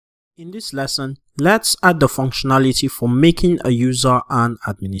In this lesson, let's add the functionality for making a user an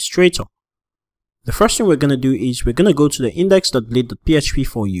administrator. The first thing we're going to do is we're going to go to the index.blade.php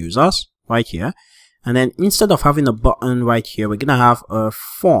for users right here. And then instead of having a button right here, we're going to have a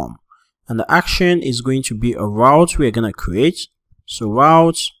form. And the action is going to be a route we're going to create. So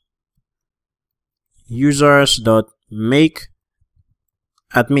route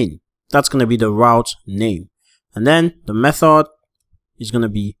users.makeAdmin. That's going to be the route name. And then the method is going to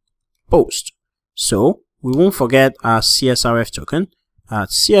be post. So we won't forget our CSRF token at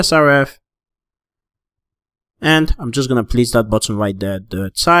CSRF, and I'm just going to place that button right there. The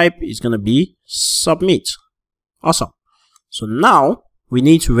type is going to be submit. Awesome. So now we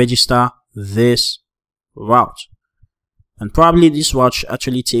need to register this route, and probably this route should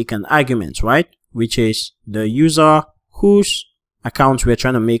actually take an argument, right, which is the user whose account we're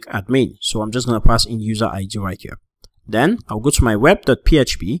trying to make admin. So I'm just going to pass in user ID right here. Then I'll go to my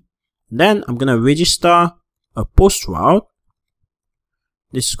web.php. Then I'm going to register a post route.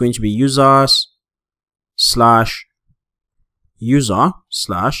 This is going to be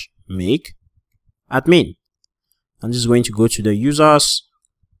users/user/make-admin. And this is going to go to the users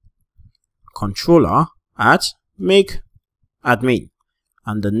controller at make-admin.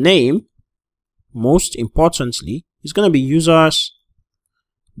 And the name, most importantly, is going to be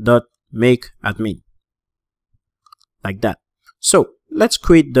users.make-admin. Like that. So let's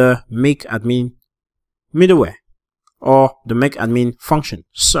create the make-admin middleware, or the make-admin function,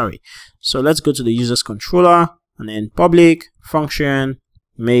 sorry. So let's go to the users controller and then public function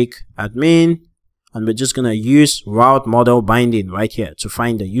make-admin, and we're just going to use route model binding right here to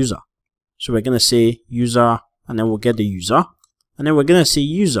find the user. So we're going to say user, and then we'll get the user, and then we're going to say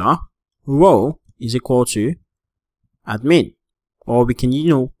user row is equal to admin, or we can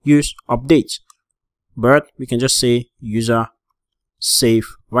use update, but we can just say user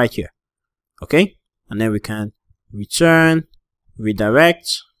save right here. Okay, and then we can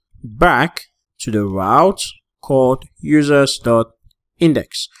redirect back to the route called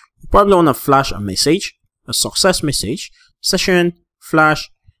users.index. You probably want to flash a message, a success message, session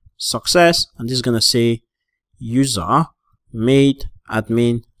flash success, and this is going to say user made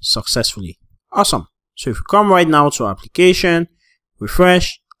admin successfully. Awesome. So if you come right now to application,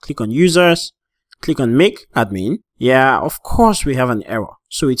 refresh, click on users, click on make admin. Yeah, of course we have an error.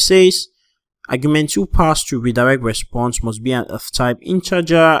 So it says argument 2 passed to redirect response must be an of type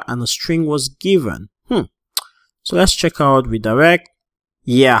integer and a string was given. So let's check out redirect.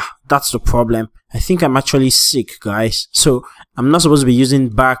 Yeah, that's the problem. I think I'm actually sick, guys. So I'm not supposed to be using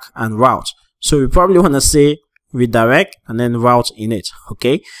back and route. So we probably want to say redirect and then route in it.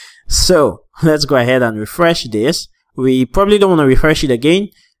 Okay, so let's go ahead and refresh this. We probably don't want to refresh it again,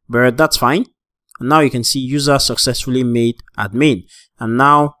 but that's fine. And now you can see user successfully made admin, and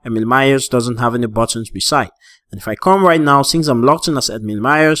now Emil Myers doesn't have any buttons beside. And if I come right now, since I'm logged in as Emil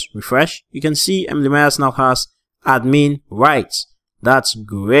Myers, refresh, you can see Emil Myers now has admin rights. That's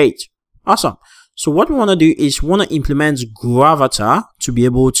great. Awesome. So what we want to do is we want to implement Gravatar to be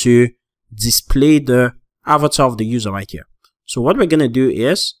able to display the avatar of the user right here. So what we're going to do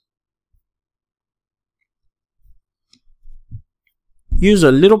is use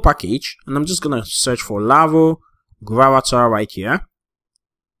a little package, and I'm just going to search for Laravel Gravatar right here.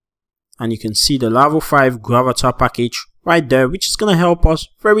 And you can see the Laravel 5 Gravatar package right there, which is going to help us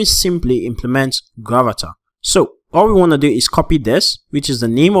very simply implement Gravatar. So all we want to do is copy this, which is the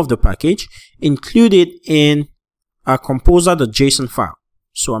name of the package, include it in our composer.json file.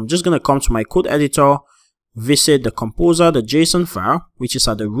 So I'm just going to come to my code editor, visit the composer.json file, which is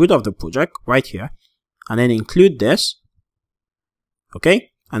at the root of the project right here, and then include this.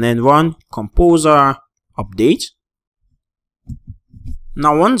 Okay, and then run composer update.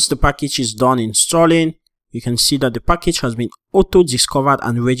 Now once the package is done installing, you can see that the package has been auto discovered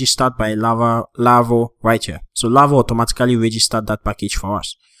and registered by Laravel right here. So Laravel automatically registered that package for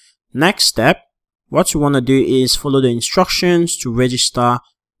us. Next step, what you want to do is follow the instructions to register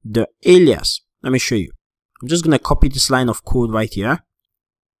the alias. Let me show you. I'm just going to copy this line of code right here.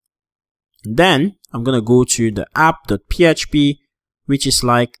 Then I'm going to go to the app.php, which is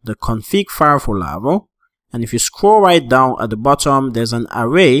like the config file for Laravel. And if you scroll right down at the bottom, there's an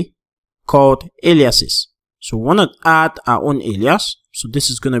array called aliases. So we want to add our own alias. So this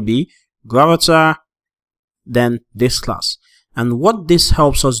is going to be Gravatar, then this class. And what this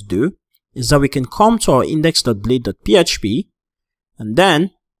helps us do is that we can come to our index.blade.php, and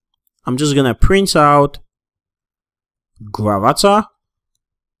then I'm just going to print out Gravatar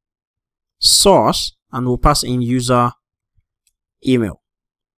source, and we'll pass in user email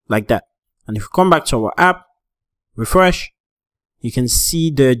like that. And if you come back to our app, refresh, you can see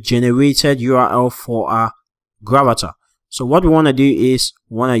the generated URL for our Gravatar. So what we want to do is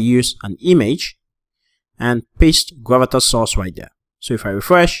we want to use an image and paste Gravatar source right there. So if I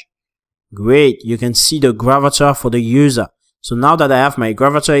refresh, great, you can see the Gravatar for the user. So now that I have my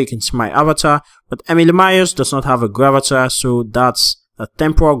Gravatar, you can see my avatar, but Emily Myers does not have a Gravatar, so that's a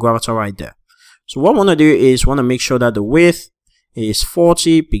temporal Gravatar right there. So what I want to do is want to make sure that the width is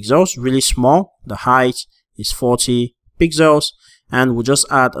 40 pixels, really small. The height is 40 pixels, and we'll just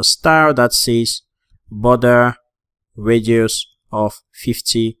add a style that says border radius of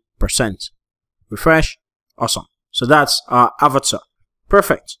 50%. Refresh. Awesome. So that's our avatar.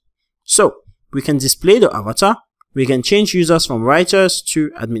 Perfect. So we can display the avatar. We can change users from writers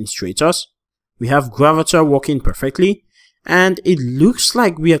to administrators. We have Gravatar working perfectly, and it looks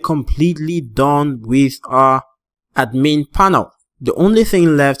like we are completely done with our admin panel. The only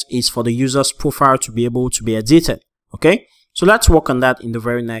thing left is for the user's profile to be able to be edited. Okay, so let's work on that in the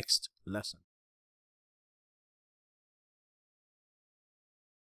very next lesson.